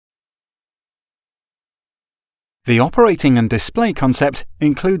The operating and display concept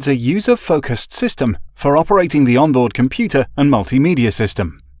includes a user-focused system for operating the onboard computer and multimedia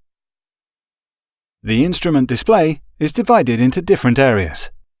system. The instrument display is divided into different areas.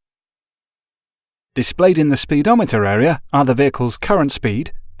 Displayed in the speedometer area are the vehicle's current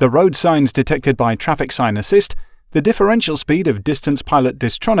speed, the road signs detected by traffic sign assist, the differential speed of distance pilot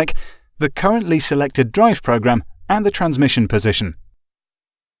Distronic, the currently selected drive program, and the transmission position.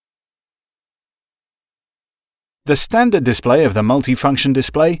 The standard display of the multifunction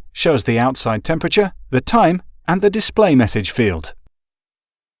display shows the outside temperature, the time, and the display message field.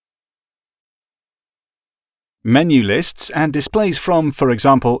 Menu lists and displays from, for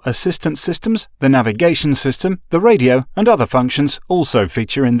example, assistance systems, the navigation system, the radio, and other functions also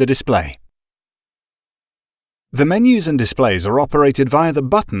feature in the display. The menus and displays are operated via the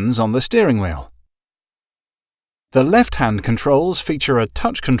buttons on the steering wheel. The left-hand controls feature a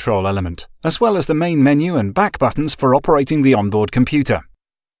touch control element, as well as the main menu and back buttons for operating the onboard computer.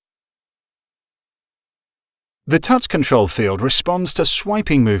 The touch control field responds to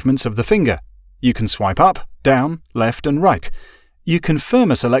swiping movements of the finger. You can swipe up, down, left, and right. You confirm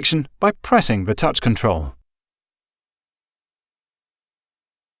a selection by pressing the touch control.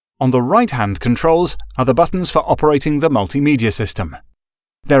 On the right-hand controls are the buttons for operating the multimedia system.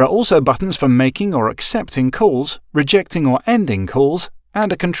 There are also buttons for making or accepting calls, rejecting or ending calls,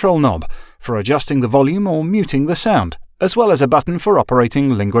 and a control knob for adjusting the volume or muting the sound, as well as a button for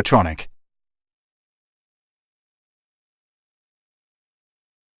operating Linguatronic.